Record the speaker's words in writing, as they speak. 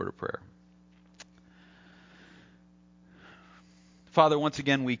Father, once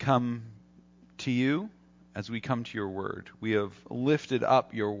again we come to you as we come to your word. We have lifted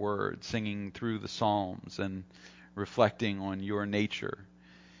up your word, singing through the Psalms and reflecting on your nature.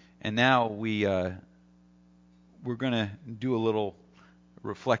 And now we're going to do a little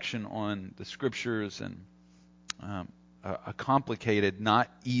reflection on the scriptures and a complicated, not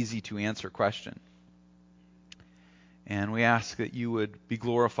easy to answer question. And we ask that you would be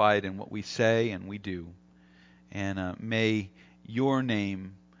glorified in what we say and we do. And may your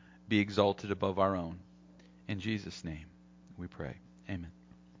name be exalted above our own. In Jesus' name we pray. Amen.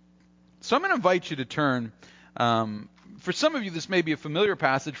 So I'm going to invite you to turn. For some of you, this may be a familiar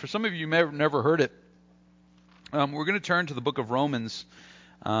passage. For some of you may have never heard it. We're going to turn to the book of Romans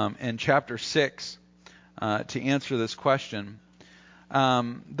and chapter 6 to answer this question.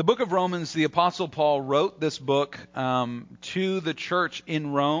 The book of Romans, the Apostle Paul wrote this book to the church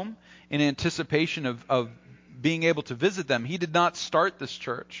in Rome in anticipation of being able to visit them. He did not start this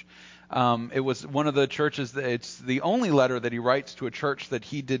church. It was one of the churches it's the only letter that he writes to a church that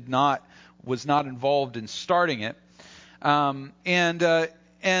he was not involved in starting it. And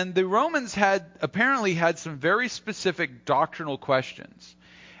the Romans apparently had some very specific doctrinal questions.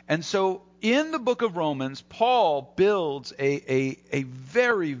 And so in the book of Romans, Paul builds a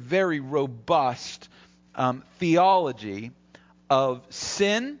very, very robust theology of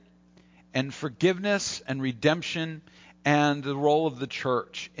sin and forgiveness and redemption and the role of the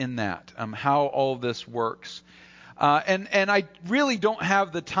church in that, how all of this works. And I really don't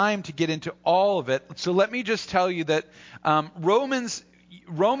have the time to get into all of it, so let me just tell you that Romans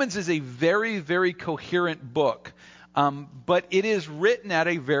is a very, very coherent book, but it is written at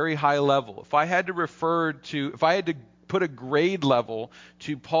a very high level. If I had to put a grade level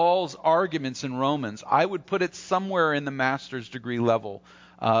to Paul's arguments in Romans, I would put it somewhere in the master's degree level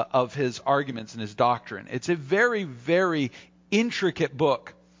of his arguments and his doctrine. It's a very, very intricate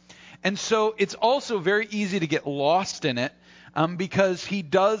book. And so it's also very easy to get lost in it because he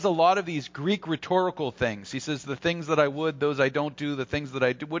does a lot of these Greek rhetorical things. He says, the things that I would, those I don't do. The things that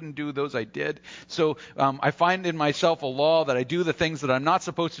I wouldn't do, those I did. So I find in myself a law that I do the things that I'm not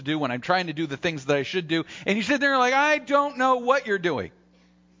supposed to do when I'm trying to do the things that I should do. And you sit there like, I don't know what you're doing.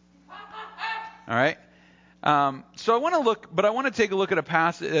 All right? So I want to take a look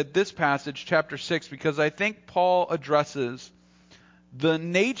at this passage, chapter 6, because I think Paul addresses the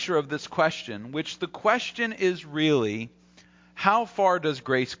nature of this question, which the question is really, how far does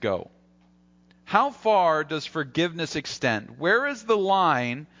grace go? How far does forgiveness extend? Where is the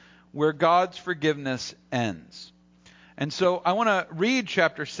line where God's forgiveness ends? And so I want to read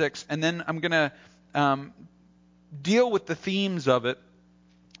chapter 6, and then I'm going to deal with the themes of it,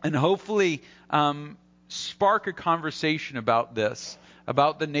 and hopefully spark a conversation about this,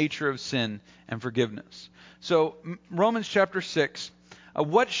 about the nature of sin and forgiveness. So Romans chapter 6,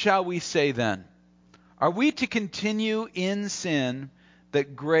 what shall we say then? Are we to continue in sin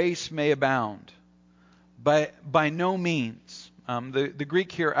that grace may abound? By no means. The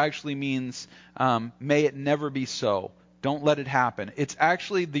Greek here actually means may it never be so. Don't let it happen. It's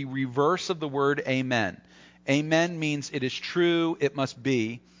actually the reverse of the word amen. Amen means it is true, it must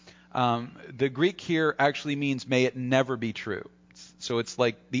be. The Greek here actually means may it never be true. So it's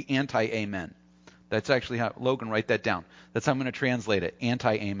like the anti-amen. That's actually how, Logan, write that down. That's how I'm going to translate it,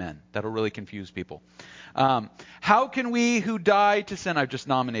 anti-amen. That'll really confuse people. How can we who died to sin, I've just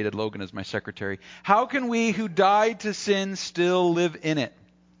nominated Logan as my secretary. How can we who died to sin still live in it?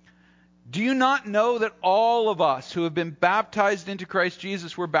 Do you not know that all of us who have been baptized into Christ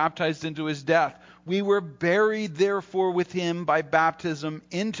Jesus were baptized into his death? We were buried, therefore, with him by baptism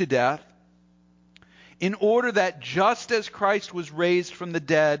into death, in order that just as Christ was raised from the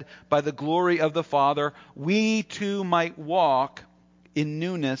dead by the glory of the Father, we too might walk in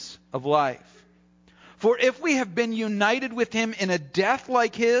newness of life. For if we have been united with him in a death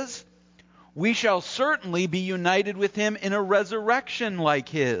like his, we shall certainly be united with him in a resurrection like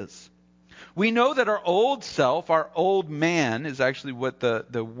his. We know that our old self, our old man, is actually what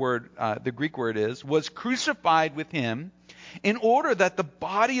the Greek word is, was crucified with him in order that the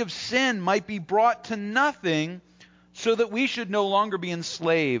body of sin might be brought to nothing, so that we should no longer be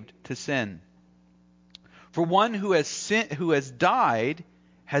enslaved to sin. For one who has died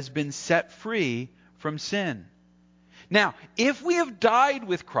has been set free from sin. Now, if we have died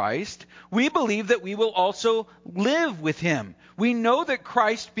with Christ, we believe that we will also live with him. We know that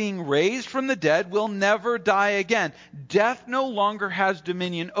Christ, being raised from the dead, will never die again. Death no longer has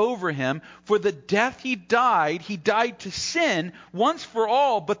dominion over him. For the death he died to sin once for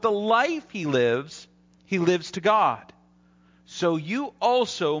all, but the life he lives to God. So you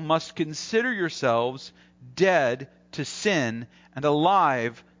also must consider yourselves dead to sin and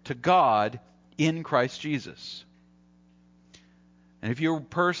alive to God in Christ Jesus. And if you're a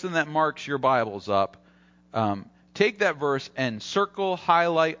person that marks your Bibles up, take that verse and circle,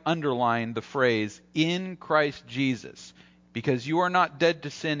 highlight, underline the phrase, in Christ Jesus. Because you are not dead to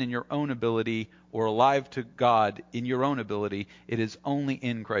sin in your own ability or alive to God in your own ability. It is only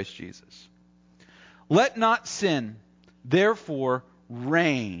in Christ Jesus. Let not sin, therefore,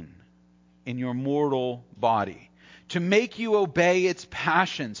 reign in your mortal body, to make you obey its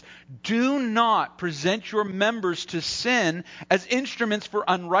passions. Do not present your members to sin as instruments for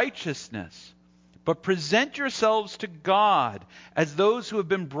unrighteousness, but present yourselves to God as those who have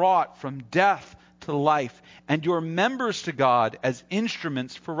been brought from death to life, and your members to God as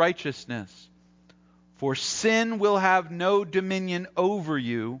instruments for righteousness. For sin will have no dominion over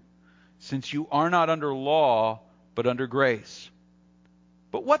you, since you are not under law, but under grace.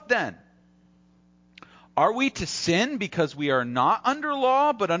 But what then? Are we to sin because we are not under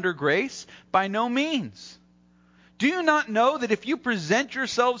law, but under grace? By no means. Do you not know that if you present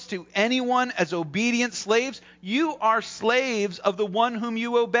yourselves to anyone as obedient slaves, you are slaves of the one whom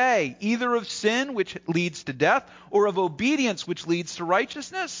you obey, either of sin, which leads to death, or of obedience, which leads to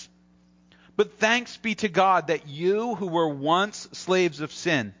righteousness? But thanks be to God that you who were once slaves of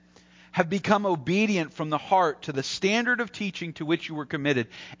sin have become obedient from the heart to the standard of teaching to which you were committed.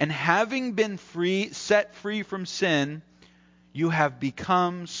 And having been set free from sin, you have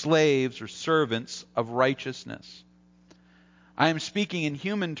become slaves or servants of righteousness. I am speaking in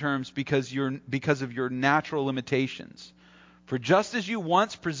human terms because of your natural limitations. For just as you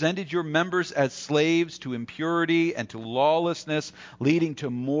once presented your members as slaves to impurity and to lawlessness, leading to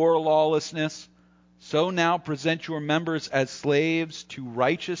more lawlessness, so now present your members as slaves to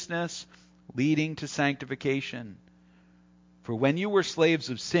righteousness, leading to sanctification. For when you were slaves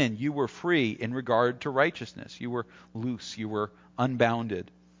of sin, you were free in regard to righteousness. You were loose, you were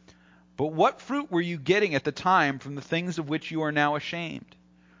unbounded. But what fruit were you getting at the time from the things of which you are now ashamed?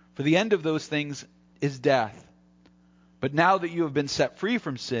 For the end of those things is death. But now that you have been set free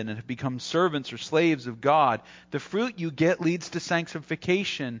from sin and have become servants or slaves of God, the fruit you get leads to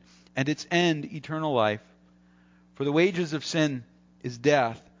sanctification, and its end eternal life. For the wages of sin is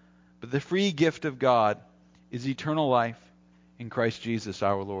death, but the free gift of God is eternal life in Christ Jesus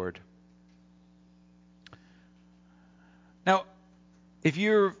our Lord. Now, if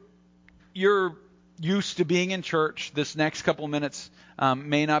you're used to being in church, this next couple minutes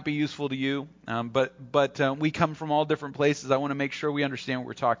may not be useful to you, but we come from all different places. I want to make sure we understand what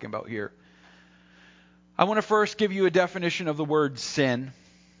we're talking about here. I want to first give you a definition of the word sin,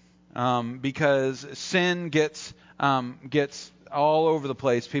 because sin gets all over the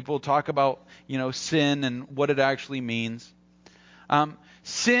place. People talk about sin and what it actually means.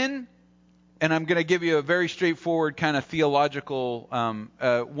 Sin. And I'm going to give you a very straightforward kind of theological.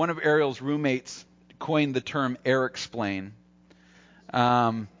 One of Ariel's roommates coined the term "air-explain."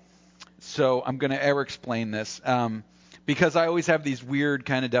 So I'm going to air-explain this because I always have these weird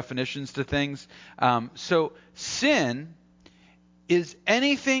kind of definitions to things. So sin is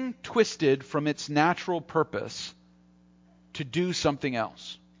anything twisted from its natural purpose to do something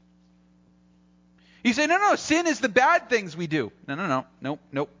else. You say, no, sin is the bad things we do. Nope.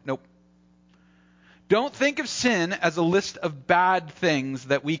 Don't think of sin as a list of bad things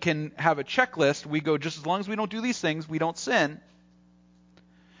that we can have a checklist. We go, just as long as we don't do these things, we don't sin.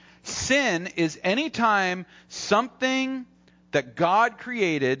 Sin is any time something that God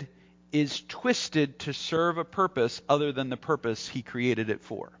created is twisted to serve a purpose other than the purpose He created it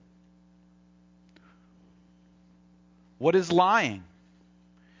for. What is lying?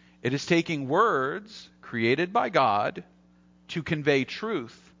 It is taking words created by God to convey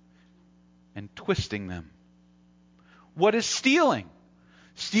truth and twisting them. What is stealing?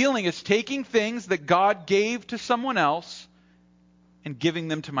 Stealing is taking things that God gave to someone else and giving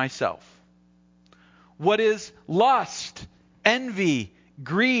them to myself. What is lust, envy,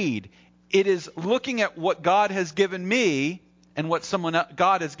 greed? It is looking at what God has given me and what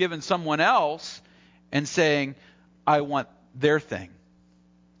God has given someone else and saying, I want their thing.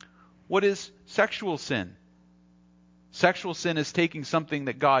 What is sexual sin? Sexual sin is taking something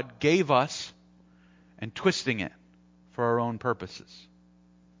that God gave us and twisting it for our own purposes.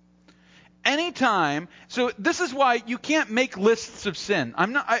 Anytime, so this is why you can't make lists of sin.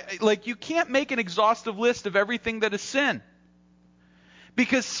 You can't make an exhaustive list of everything that is sin.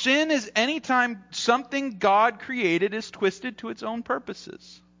 Because sin is anytime something God created is twisted to its own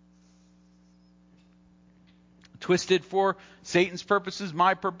purposes. Twisted for Satan's purposes,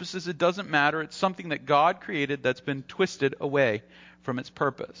 my purposes, it doesn't matter. It's something that God created that's been twisted away from its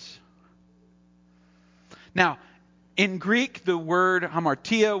purpose. Now, In Greek, the word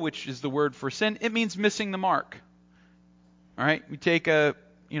hamartia, which is the word for sin, it means missing the mark. All right? You take a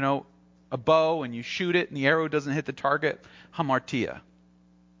bow and you shoot it and the arrow doesn't hit the target. Hamartia.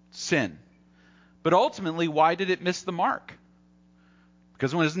 Sin. But ultimately, why did it miss the mark?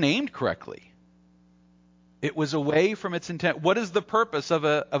 Because it was named correctly. It was away from its intent. What is the purpose of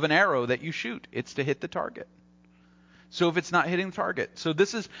an arrow that you shoot? It's to hit the target. So if it's not hitting the target. So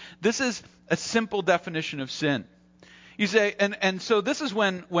this is a simple definition of sin. You say, and so this is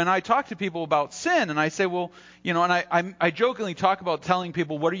when I talk to people about sin, and I say, well, and I jokingly talk about telling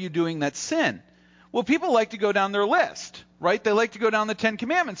people, what are you doing that's sin? Well, people like to go down their list, right? They like to go down the 10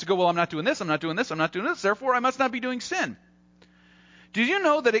 Commandments and go, well, I'm not doing this, I'm not doing this, I'm not doing this, therefore I must not be doing sin. Did you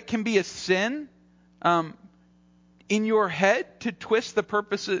know that it can be a sin in your head to twist the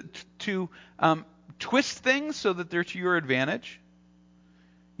purpose, to twist things so that they're to your advantage?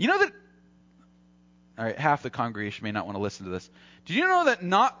 You know that, all right, half the congregation may not want to listen to this. Did you know that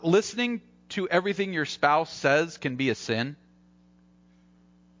not listening to everything your spouse says can be a sin?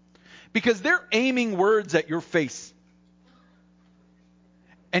 Because they're aiming words at your face.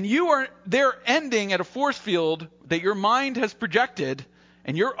 And they're ending at a force field that your mind has projected,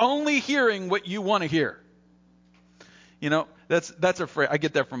 and you're only hearing what you want to hear. That's a phrase. I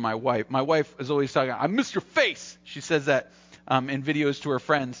get that from my wife. My wife is always talking, I miss your face. She says that in videos to her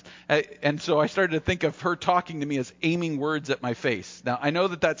friends. And so I started to think of her talking to me as aiming words at my face. Now, I know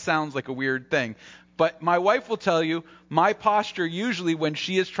that sounds like a weird thing, but my wife will tell you my posture usually when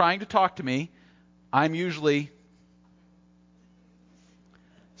she is trying to talk to me, I'm usually...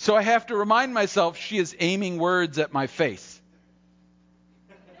 So I have to remind myself she is aiming words at my face.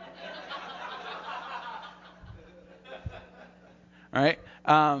 All right?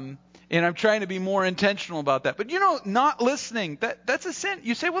 And I'm trying to be more intentional about that. But not listening, that's a sin.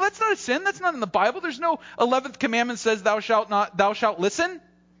 You say, well, that's not a sin. That's not in the Bible. There's no 11th commandment says thou shalt listen.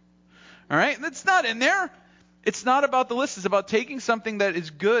 All right? That's not in there. It's not about the list. It's about taking something that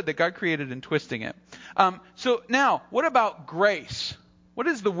is good that God created and twisting it. So now, what about grace? What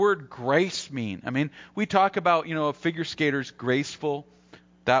does the word grace mean? I mean, we talk about, a figure skater's graceful.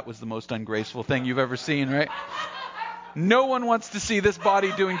 That was the most ungraceful thing you've ever seen, right? No one wants to see this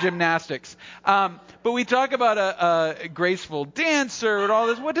body doing gymnastics. But we talk about a graceful dancer and all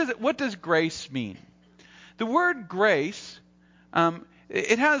this. What does grace mean? The word grace,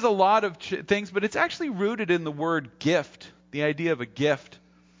 it has a lot of things, but it's actually rooted in the word gift, the idea of a gift.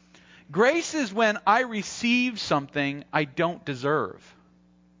 Grace is when I receive something I don't deserve.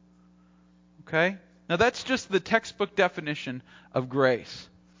 Okay? Now that's just the textbook definition of grace.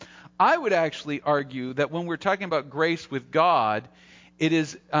 I would actually argue that when we're talking about grace with God, it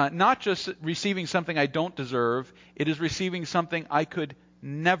is not just receiving something I don't deserve, it is receiving something I could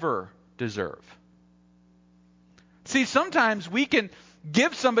never deserve. See, sometimes we can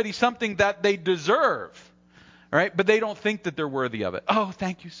give somebody something that they deserve, right? But they don't think that they're worthy of it. Oh,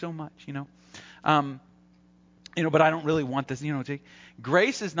 thank you so much, but I don't really want this,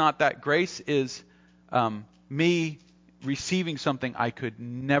 Grace is not that. Grace is me receiving something I could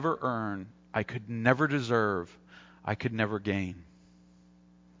never earn, I could never deserve, I could never gain.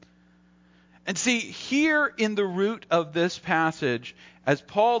 And see, here in the root of this passage, as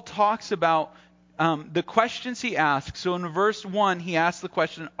Paul talks about the questions he asks, so in verse 1, he asks the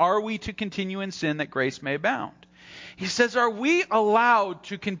question, are we to continue in sin that grace may abound? He says, are we allowed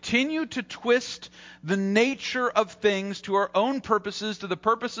to continue to twist the nature of things to our own purposes, to the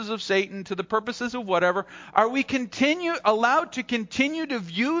purposes of Satan, to the purposes of whatever? Are we allowed to continue to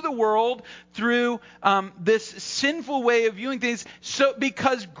view the world through this sinful way of viewing things? So,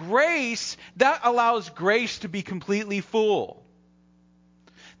 because grace, that allows grace to be completely full.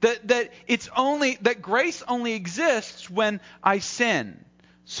 That grace only exists when I sin.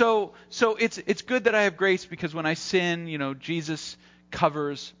 So it's good that I have grace because when I sin, Jesus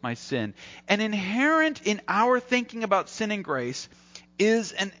covers my sin. And inherent in our thinking about sin and grace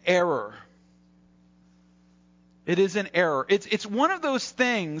is an error. It is an error. It's one of those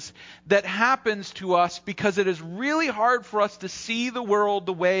things that happens to us because it is really hard for us to see the world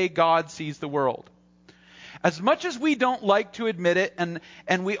the way God sees the world. As much as we don't like to admit it,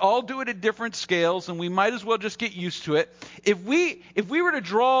 and we all do it at different scales, and we might as well just get used to it, if we were to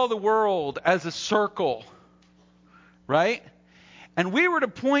draw the world as a circle, right? And we were to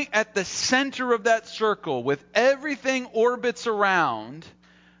point at the center of that circle with everything orbits around,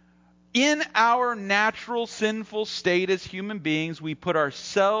 in our natural sinful state as human beings, we put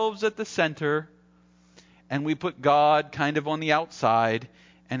ourselves at the center, and we put God kind of on the outside,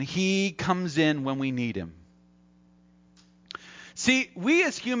 and He comes in when we need Him. See, we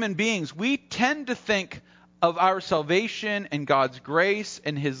as human beings, we tend to think of our salvation and God's grace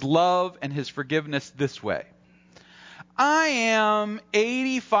and His love and His forgiveness this way. I am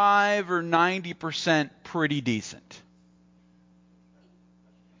 85 or 90% pretty decent.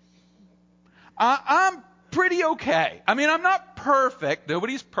 I'm pretty okay. I mean, I'm not perfect.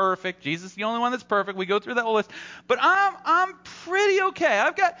 Nobody's perfect. Jesus is the only one that's perfect. We go through that whole list. But I'm pretty okay.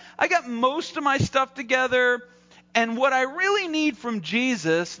 I got most of my stuff together. And what I really need from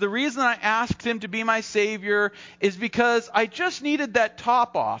Jesus, the reason I asked Him to be my Savior, is because I just needed that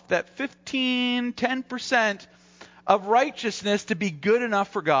top off, that 10% of righteousness to be good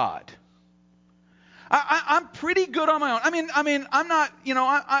enough for God. I'm pretty good on my own. I mean, I'm not,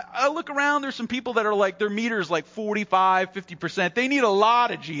 I look around, there's some people that are like, their meter's like 45, 50%. They need a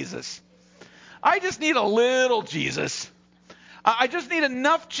lot of Jesus. I just need a little Jesus. I just need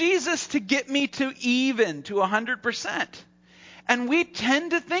enough Jesus to get me to 100%. And we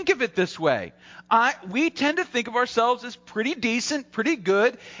tend to think of it this way. We tend to think of ourselves as pretty decent, pretty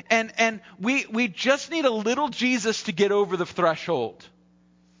good, and we just need a little Jesus to get over the threshold.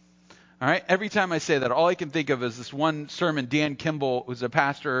 All right. Every time I say that, all I can think of is this one sermon. Dan Kimball was a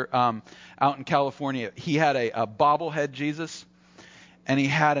pastor out in California. He had a bobblehead Jesus, and he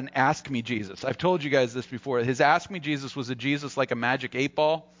had an Ask Me Jesus. I've told you guys this before. His Ask Me Jesus was a Jesus like a magic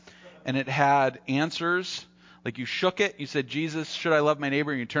 8-ball, and it had answers. Like you shook it, you said, Jesus, should I love my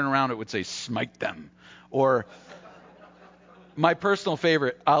neighbor? And you turn around, it would say, smite them. Or my personal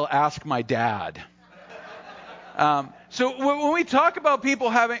favorite, I'll ask my dad. So when we talk about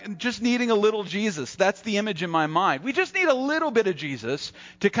people just needing a little Jesus, that's the image in my mind. We just need a little bit of Jesus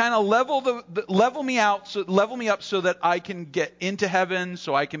to kind of level me up so that I can get into heaven,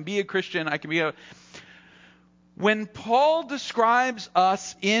 so I can be a Christian. When Paul describes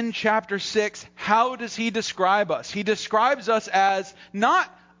us in chapter 6, how does he describe us? He describes us as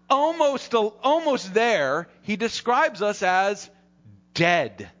not almost there. He describes us as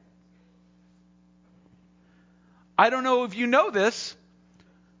dead. I don't know if you know this,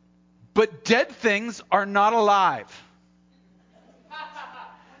 but dead things are not alive.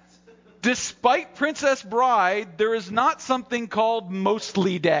 Despite Princess Bride, there is not something called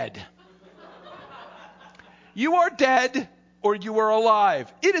mostly dead. You are dead or you are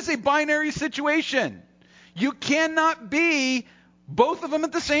alive. It is a binary situation. You cannot be both of them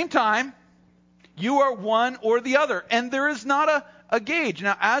at the same time. You are one or the other. And there is not a gauge.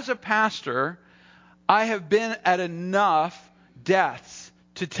 Now, as a pastor, I have been at enough deaths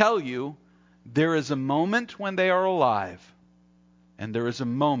to tell you there is a moment when they are alive and there is a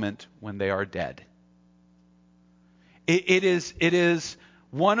moment when they are dead. It is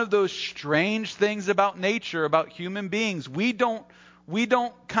one of those strange things about nature, about human beings. We don't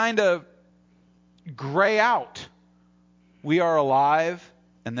kind of gray out. We are alive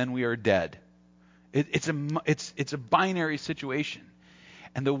and then we are dead. It's a binary situation.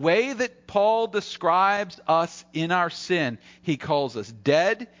 And the way that Paul describes us in our sin, he calls us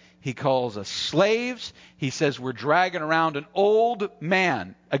dead, he calls us slaves, he says we're dragging around an old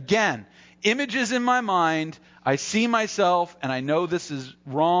man. Again, images in my mind, I see myself, and I know this is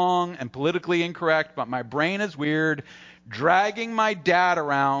wrong and politically incorrect, but my brain is weird, dragging my dad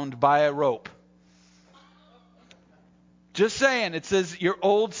around by a rope. Just saying, it says your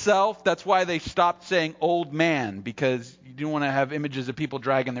old self. That's why they stopped saying old man, because you don't want to have images of people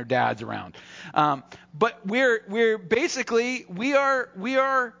dragging their dads around. But we're basically, we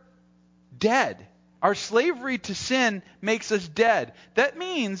are dead. Our slavery to sin makes us dead. That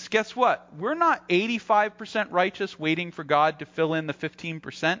means, guess what? We're not 85% righteous waiting for God to fill in the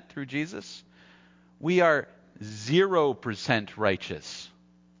 15% through Jesus. We are 0% righteous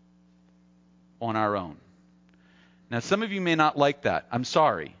on our own. Now, some of you may not like that. I'm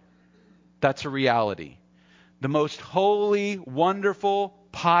sorry. That's a reality. The most holy, wonderful,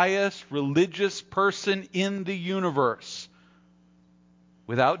 pious, religious person in the universe,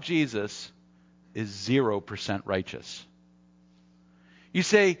 without Jesus, is 0% righteous. You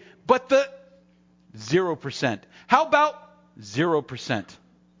say, but the 0%. How about 0%?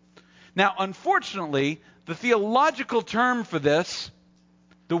 Now, unfortunately, the theological term for this,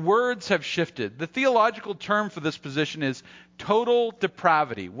 the words have shifted. The theological term for this position is total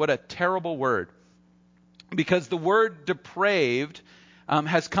depravity. What a terrible word. Because the word depraved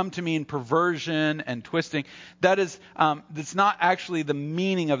has come to mean perversion and twisting. That's not actually the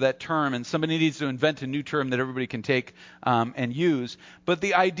meaning of that term, and somebody needs to invent a new term that everybody can take and use. But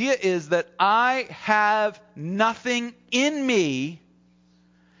the idea is that I have nothing in me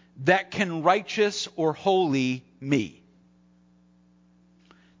that can righteous or holy me.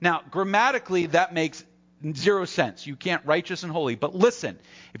 Now, grammatically, that makes zero sense. You can't righteous and holy. But listen,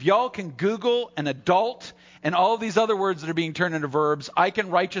 if y'all can Google an adult and all these other words that are being turned into verbs, I can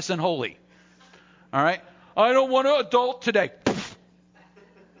righteous and holy. All right? I don't want to adult today.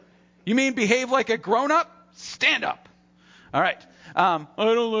 You mean behave like a grown-up? Stand up. All right. I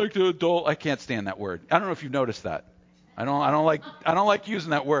don't like to adult. I can't stand that word. I don't know if you've noticed that. I don't like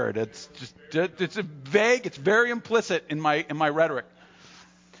using that word. It's vague. It's very implicit in my rhetoric.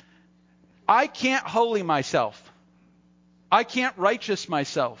 I can't holy myself. I can't righteous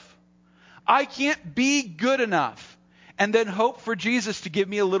myself. I can't be good enough and then hope for Jesus to give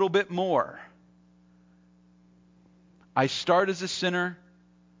me a little bit more. I start as a sinner,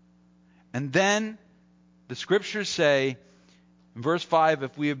 and then the scriptures say, in verse 5,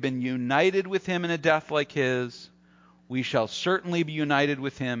 if we have been united with him in a death like his, we shall certainly be united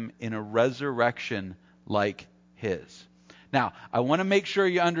with him in a resurrection like his. Now, I want to make sure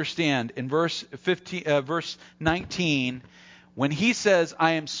you understand in verse 19, when he says,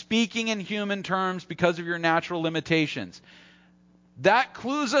 I am speaking in human terms because of your natural limitations, that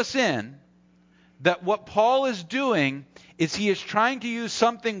clues us in that what Paul is doing is he is trying to use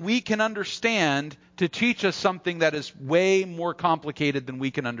something we can understand to teach us something that is way more complicated than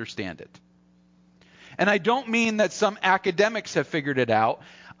we can understand it. And I don't mean that some academics have figured it out.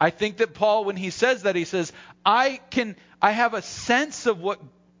 I think that Paul, when he says that, he says, I have a sense of what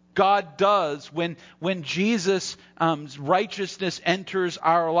God does when Jesus' righteousness enters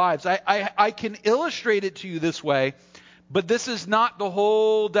our lives. I can illustrate it to you this way, but this is not the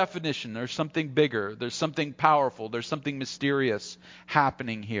whole definition. There's something bigger. There's something powerful. There's something mysterious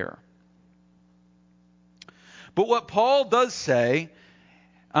happening here. But what Paul does say,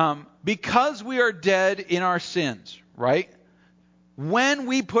 because we are dead in our sins, right? When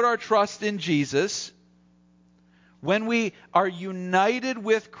we put our trust in Jesus, when we are united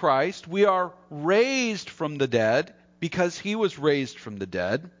with Christ, we are raised from the dead because he was raised from the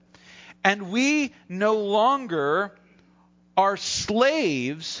dead. And we no longer are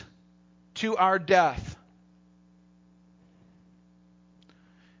slaves to our death.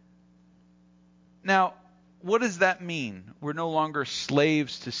 Now, what does that mean? We're no longer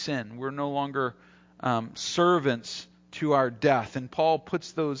slaves to sin. We're no longer servants to our death. And Paul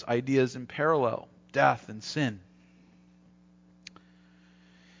puts those ideas in parallel, death and sin.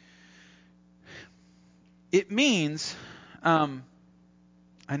 It means, I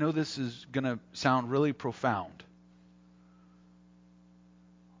know this is going to sound really profound.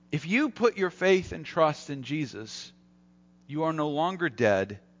 If you put your faith and trust in Jesus, you are no longer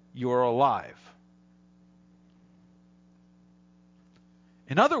dead, you are alive.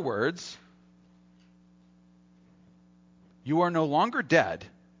 In other words, you are no longer dead,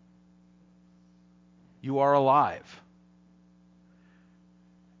 you are alive.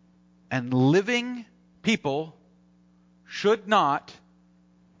 And living people should not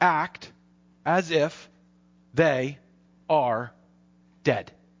act as if they are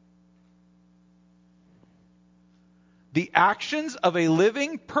dead. The actions of a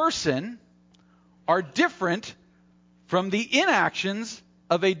living person are different from the inactions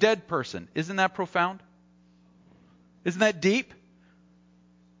of a dead person. Isn't that profound? Isn't that deep?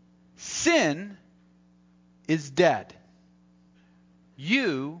 Sin is dead.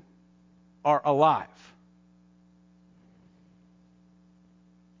 You are alive.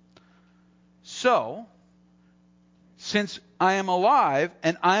 So, since I am alive,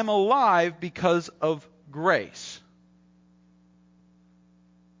 and I am alive because of grace.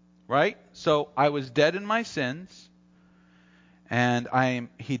 Right? So I was dead in my sins, and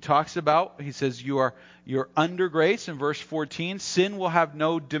he says you're under grace in verse 14. Sin will have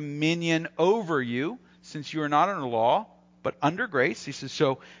no dominion over you, since you are not under law, but under grace. He says,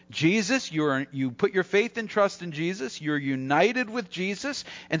 so Jesus, you put your faith and trust in Jesus, you're united with Jesus,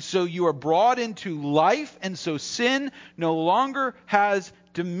 and so you are brought into life, and so sin no longer has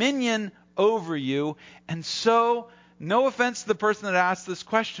dominion over you. And so, no offense to the person that asked this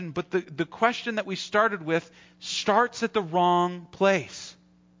question, but the question that we started with starts at the wrong place.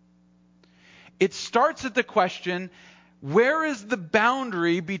 It starts at the question, where is the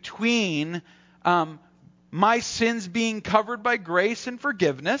boundary between my sins being covered by grace and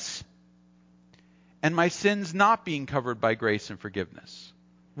forgiveness and my sins not being covered by grace and forgiveness?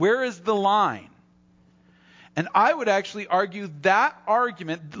 Where is the line? And I would actually argue that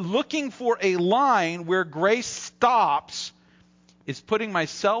argument, looking for a line where grace stops, is putting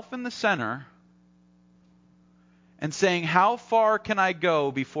myself in the center and saying, how far can I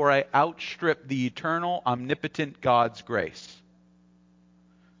go before I outstrip the eternal, omnipotent God's grace?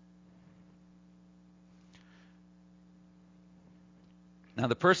 Now,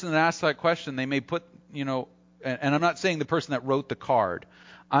 the person that asked that question, they may put and I'm not saying the person that wrote the card.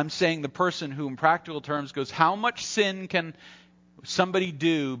 I'm saying the person who in practical terms goes, how much sin can somebody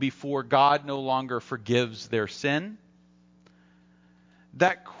do before God no longer forgives their sin?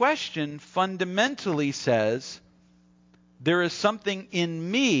 That question fundamentally says, there is something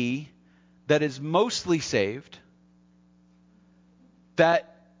in me that is mostly saved, that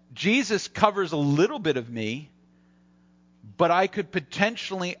Jesus covers a little bit of me, but I could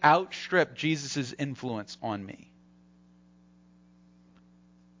potentially outstrip Jesus' influence on me.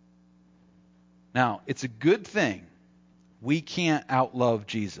 Now, it's a good thing we can't outlove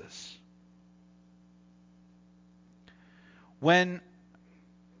Jesus. When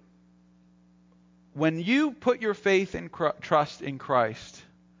you put your faith and trust in Christ,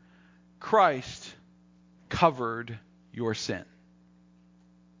 Christ covered your sin.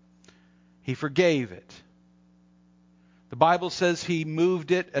 He forgave it. The Bible says he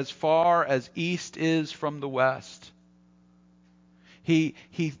moved it as far as east is from the west. He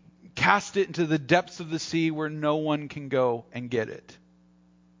cast it into the depths of the sea where no one can go and get it.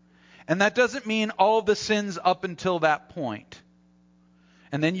 And that doesn't mean all the sins up until that point.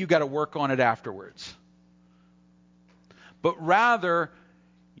 And then you got to work on it afterwards. But rather,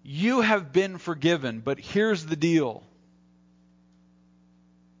 you have been forgiven. But here's the deal.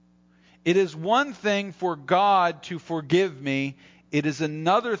 It is one thing for God to forgive me. It is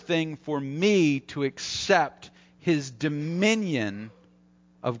another thing for me to accept his dominion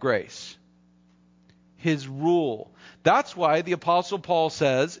of grace, his rule. That's why the Apostle Paul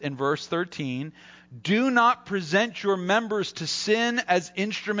says in verse 13, do not present your members to sin as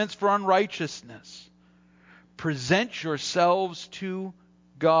instruments for unrighteousness. Present yourselves to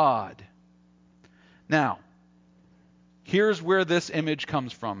God. Now, here's where this image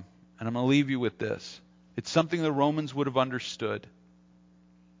comes from. And I'm going to leave you with this. It's something the Romans would have understood.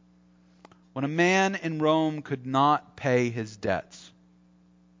 When a man in Rome could not pay his debts,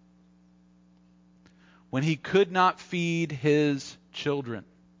 when he could not feed his children,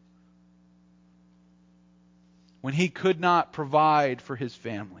 when he could not provide for his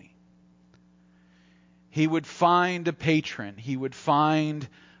family, he would find a patron, he would find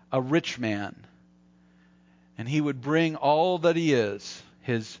a rich man, and he would bring all that he is,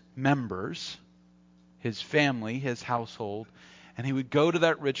 his members, his family, his household, and he would go to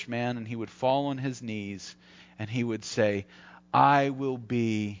that rich man and he would fall on his knees and he would say, I will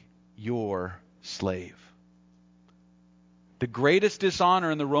be your slave. The greatest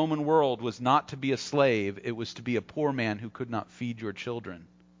dishonor in the Roman world was not to be a slave, it was to be a poor man who could not feed your children,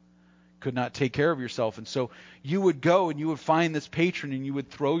 could not take care of yourself. And so you would go and you would find this patron and you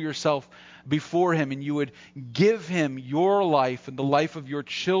would throw yourself before him and you would give him your life and the life of your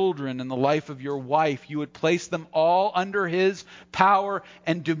children and the life of your wife. You would place them all under his power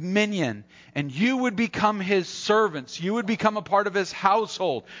and dominion, and you would become his servants. You would become a part of his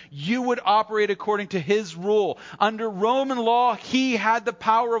household. You would operate according to his rule. Under Roman law, he had the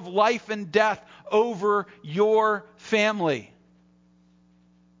power of life and death over your family.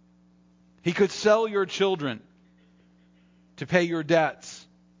 He could sell your children to pay your debts.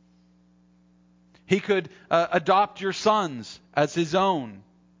 He could adopt your sons as his own.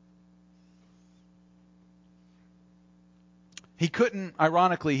 He couldn't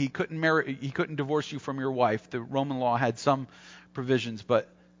divorce you from your wife. The Roman law had some provisions, but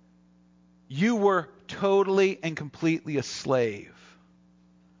you were totally and completely a slave.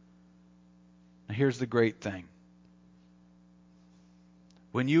 Now here's the great thing.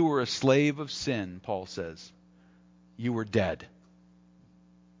 When you were a slave of sin, Paul says, you were dead.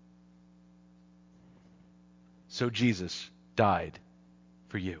 So Jesus died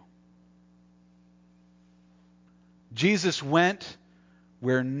for you. Jesus went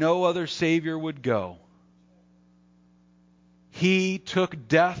where no other Savior would go. He took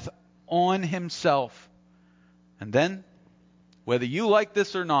death on himself. And then, whether you like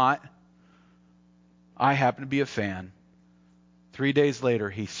this or not, I happen to be a fan. 3 days later,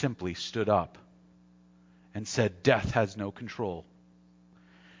 he simply stood up and said, death has no control,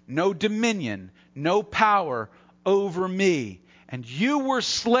 no dominion, no power over me. And you were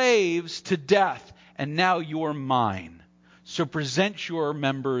slaves to death, and now you're mine. So present your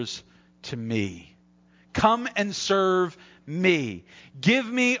members to me. Come and serve me. Give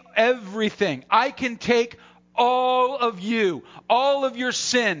me everything. I can take all of you, all of your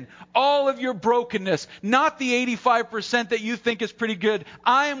sin, all of your brokenness, not the 85% that you think is pretty good.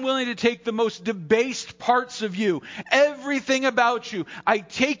 I am willing to take the most debased parts of you, everything about you. I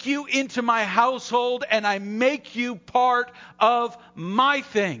take you into my household and I make you part of my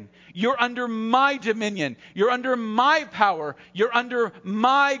thing. You're under my dominion. You're under my power. You're under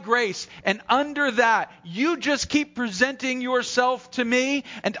my grace. And under that, you just keep presenting yourself to me,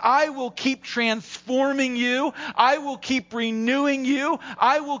 and I will keep transforming you. I will keep renewing you.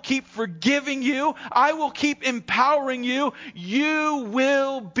 I will keep forgiving you. I will keep empowering you. You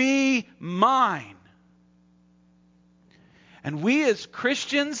will be mine. And we as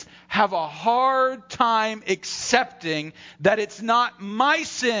Christians have a hard time accepting that it's not my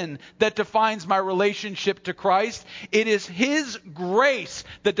sin that defines my relationship to Christ. It is His grace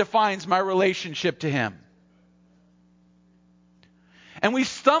that defines my relationship to Him. And we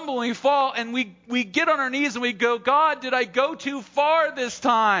stumble and we fall and we get on our knees and we go, God, did I go too far this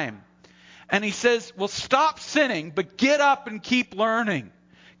time? And He says, well, stop sinning, but get up and keep learning.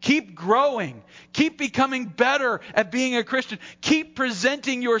 Keep growing. Keep becoming better at being a Christian. Keep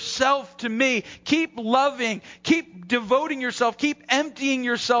presenting yourself to me. Keep loving. Keep devoting yourself. Keep emptying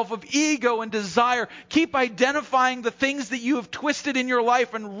yourself of ego and desire. Keep identifying the things that you have twisted in your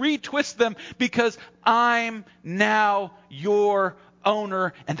life and retwist them, because I'm now your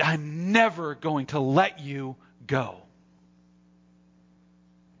owner and I'm never going to let you go.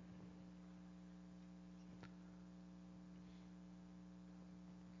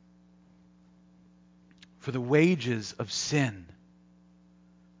 For the wages of sin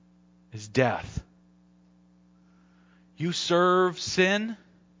is death. You serve sin,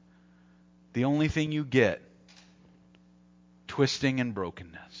 the only thing you get, twisting and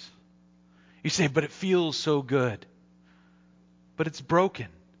brokenness. You say, but it feels so good. But it's broken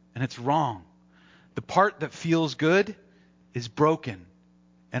and it's wrong. The part that feels good is broken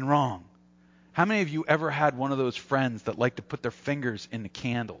and wrong. How many of you ever had one of those friends that like to put their fingers in the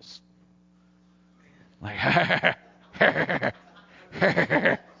candles? Like, I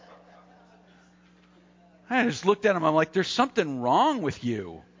just looked at him. I'm like, there's something wrong with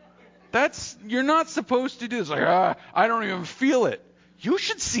you. You're not supposed to do this. Like, I don't even feel it. You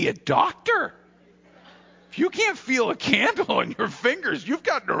should see a doctor. If you can't feel a candle on your fingers, you've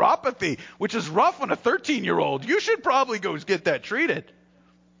got neuropathy, which is rough on a 13-year-old. You should probably go get that treated.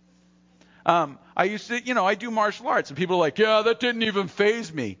 I used to, I do martial arts, and people are like, yeah, that didn't even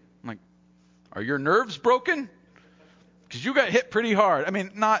faze me. I'm like, are your nerves broken? Because you got hit pretty hard. I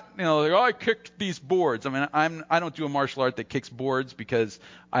mean, not, like, I kicked these boards. I mean, I don't do a martial art that kicks boards because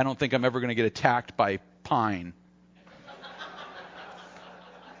I don't think I'm ever going to get attacked by pine.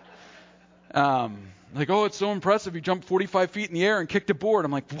 Like, oh, it's so impressive. You jumped 45 feet in the air and kicked a board.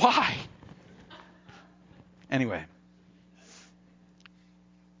 I'm like, why? Anyway.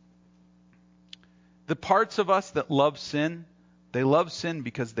 The parts of us that love sin, they love sin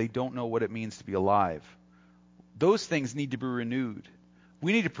because they don't know what it means to be alive. Those things need to be renewed.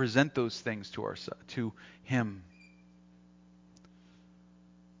 We need to present those things to Him.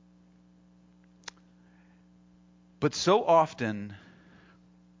 But so often,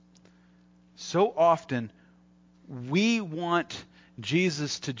 we want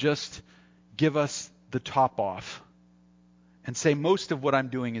Jesus to just give us the top off and say most of what I'm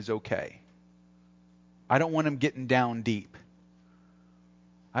doing is okay. I don't want Him getting down deep.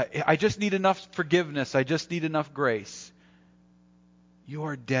 I just need enough forgiveness. I just need enough grace. You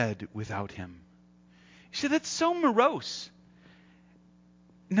are dead without Him. You say, that's so morose.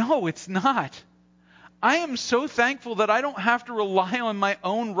 No, it's not. I am so thankful that I don't have to rely on my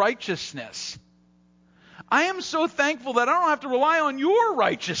own righteousness. I am so thankful that I don't have to rely on your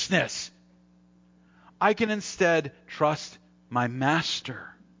righteousness. I can instead trust my Master.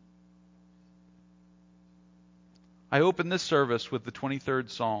 I opened this service with the 23rd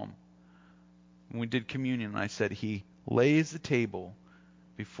Psalm. When we did communion, I said, He lays the table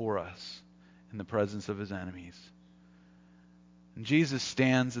before us in the presence of His enemies. And Jesus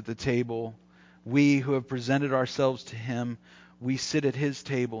stands at the table. We who have presented ourselves to Him, we sit at His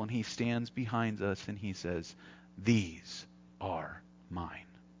table, and He stands behind us and He says, these are mine.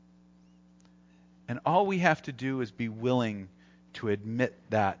 And all we have to do is be willing to admit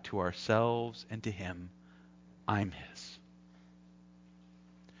that to ourselves and to Him. I'm His.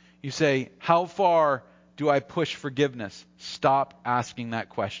 You say, how far do I push forgiveness? Stop asking that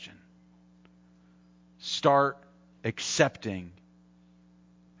question. Start accepting,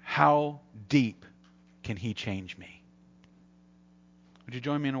 how deep can He change me? Would you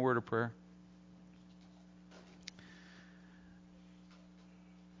join me in a word of prayer?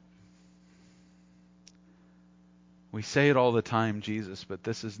 We say it all the time, Jesus, but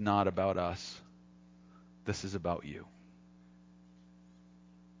this is not about us. This is about you.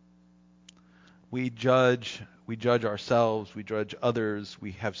 We judge ourselves, we judge others,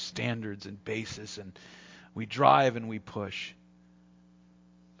 we have standards and basis, and we drive and we push.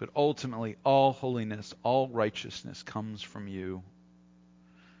 But ultimately, all holiness, all righteousness comes from you.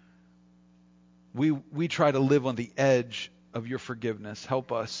 We try to live on the edge of your forgiveness.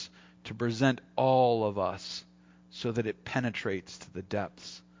 Help us to present all of us so that it penetrates to the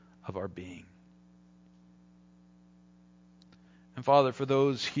depths of our being. And Father, for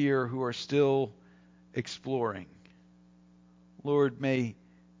those here who are still exploring, Lord, may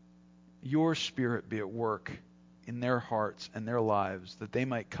your Spirit be at work in their hearts and their lives, that they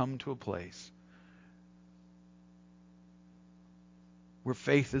might come to a place where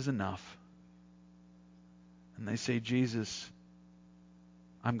faith is enough. And they say, Jesus,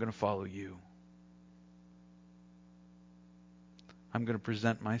 I'm going to follow you. I'm going to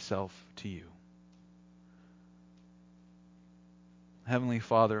present myself to you. Heavenly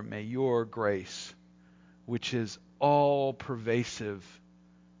Father, may your grace, which is all pervasive,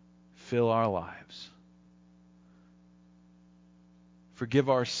 fill our lives. Forgive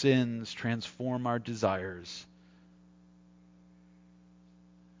our sins, transform our desires.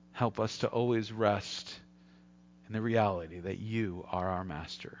 Help us to always rest in the reality that you are our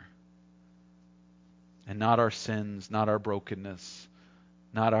master. And not our sins, not our brokenness,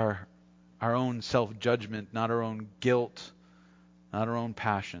 not our own self-judgment, not our own guilt, not our own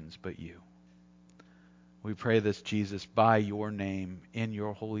passions, but you. We pray this, Jesus, by your name, in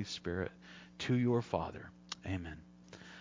your Holy Spirit, to your Father. Amen.